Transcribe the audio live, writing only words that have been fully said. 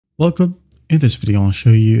Welcome. In this video, I'll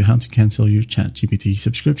show you how to cancel your ChatGPT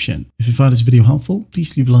subscription. If you find this video helpful,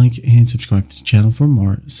 please leave a like and subscribe to the channel for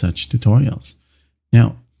more such tutorials.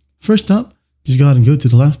 Now, first up, just go ahead and go to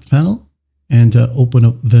the left panel and open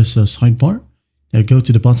up this sidebar. Now go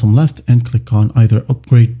to the bottom left and click on either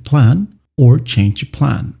upgrade plan or change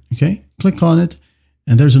plan. Okay, click on it.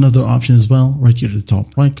 And there's another option as well right here at the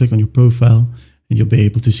top right. Click on your profile and you'll be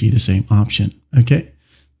able to see the same option. Okay,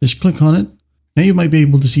 just click on it. Now you might be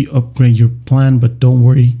able to see upgrade your plan, but don't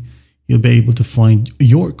worry, you'll be able to find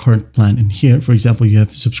your current plan in here. For example, you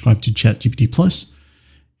have subscribed to ChatGPT Plus.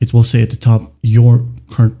 It will say at the top your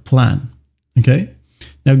current plan. Okay,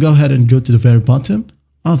 now go ahead and go to the very bottom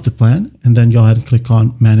of the plan and then go ahead and click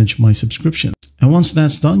on manage my subscription. And once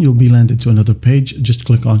that's done, you'll be landed to another page. Just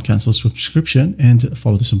click on cancel subscription and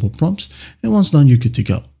follow the simple prompts. And once done, you're good to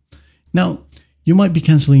go. Now, you might be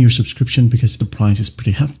canceling your subscription because the price is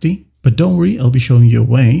pretty hefty. But don't worry, I'll be showing you a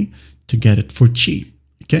way to get it for cheap,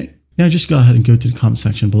 okay? Now just go ahead and go to the comment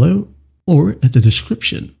section below or at the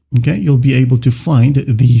description, okay? You'll be able to find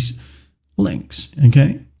these links,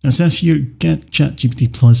 okay? It says here, get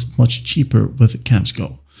ChatGPT Plus much cheaper with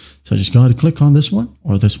CamsGo. So just go ahead and click on this one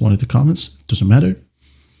or this one at the comments, doesn't matter.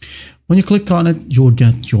 When you click on it, you'll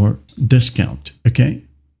get your discount, okay?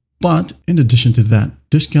 But in addition to that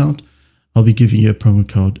discount, I'll be giving you a promo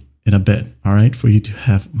code in a bit, all right, for you to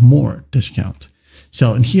have more discount.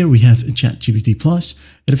 So in here we have ChatGPT Plus,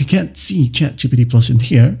 and if you can't see ChatGPT Plus in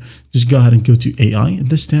here, just go ahead and go to AI in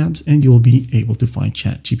this tabs and you will be able to find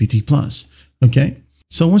ChatGPT Plus. Okay,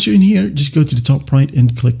 so once you're in here, just go to the top right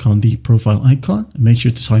and click on the profile icon and make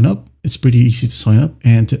sure to sign up. It's pretty easy to sign up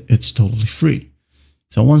and it's totally free.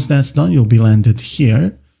 So once that's done, you'll be landed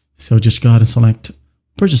here. So just go ahead and select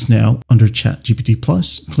purchase now under ChatGPT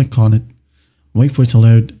Plus, click on it. Wait for it to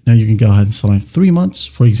load. Now you can go ahead and select 3 months,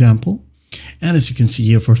 for example. And as you can see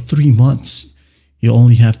here, for 3 months, you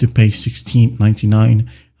only have to pay $16.99. And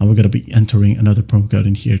we're going to be entering another promo code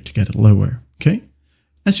in here to get it lower. Okay.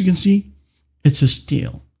 As you can see, it's a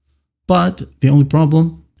steal. But the only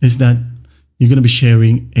problem is that you're going to be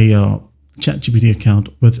sharing a ChatGPT account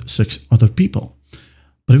with 6 other people.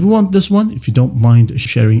 But if you want this one, if you don't mind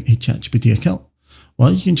sharing a ChatGPT account,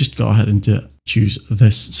 well, you can just go ahead and choose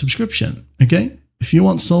this subscription, okay? If you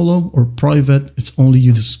want solo or private, it's only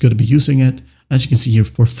you that's going to be using it. As you can see here,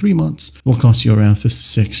 for 3 months, it will cost you around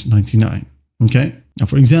 $56.99, okay? Now,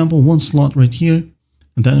 for example, one slot right here,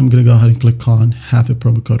 and then I'm going to go ahead and click on have a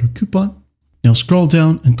promo code or coupon. Now, scroll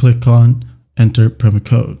down and click on enter promo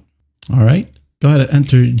code, all right? Go ahead and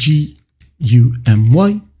enter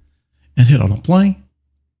GUMY and hit on apply.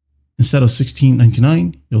 Instead of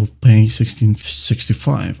 $16.99, you'll pay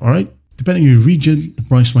 $16.65, all right? Depending on your region, the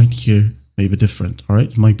price right here may be different, all right?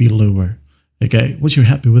 It might be lower, okay? Once you're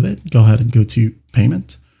happy with it, go ahead and go to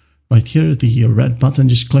payment. Right here, the red button,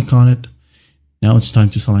 just click on it. Now it's time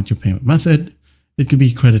to select your payment method. It could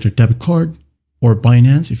be credit or debit card or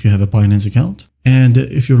Binance if you have a Binance account. And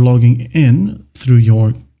if you're logging in through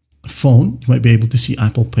your phone, you might be able to see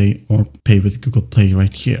Apple Pay or pay with Google Play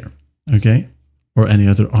right here, okay? Or any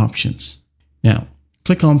other options. Now,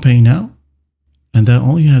 click on Pay Now. And then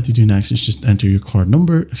all you have to do next is just enter your card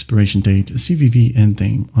number, expiration date, CVV, and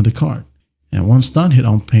name on the card. And once done, hit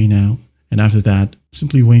on Pay Now. And after that,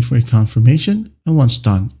 simply wait for a confirmation. And once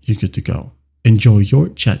done, you're good to go. Enjoy your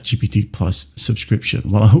ChatGPT Plus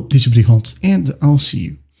subscription. Well, I hope this video helps and I'll see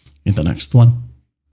you in the next one.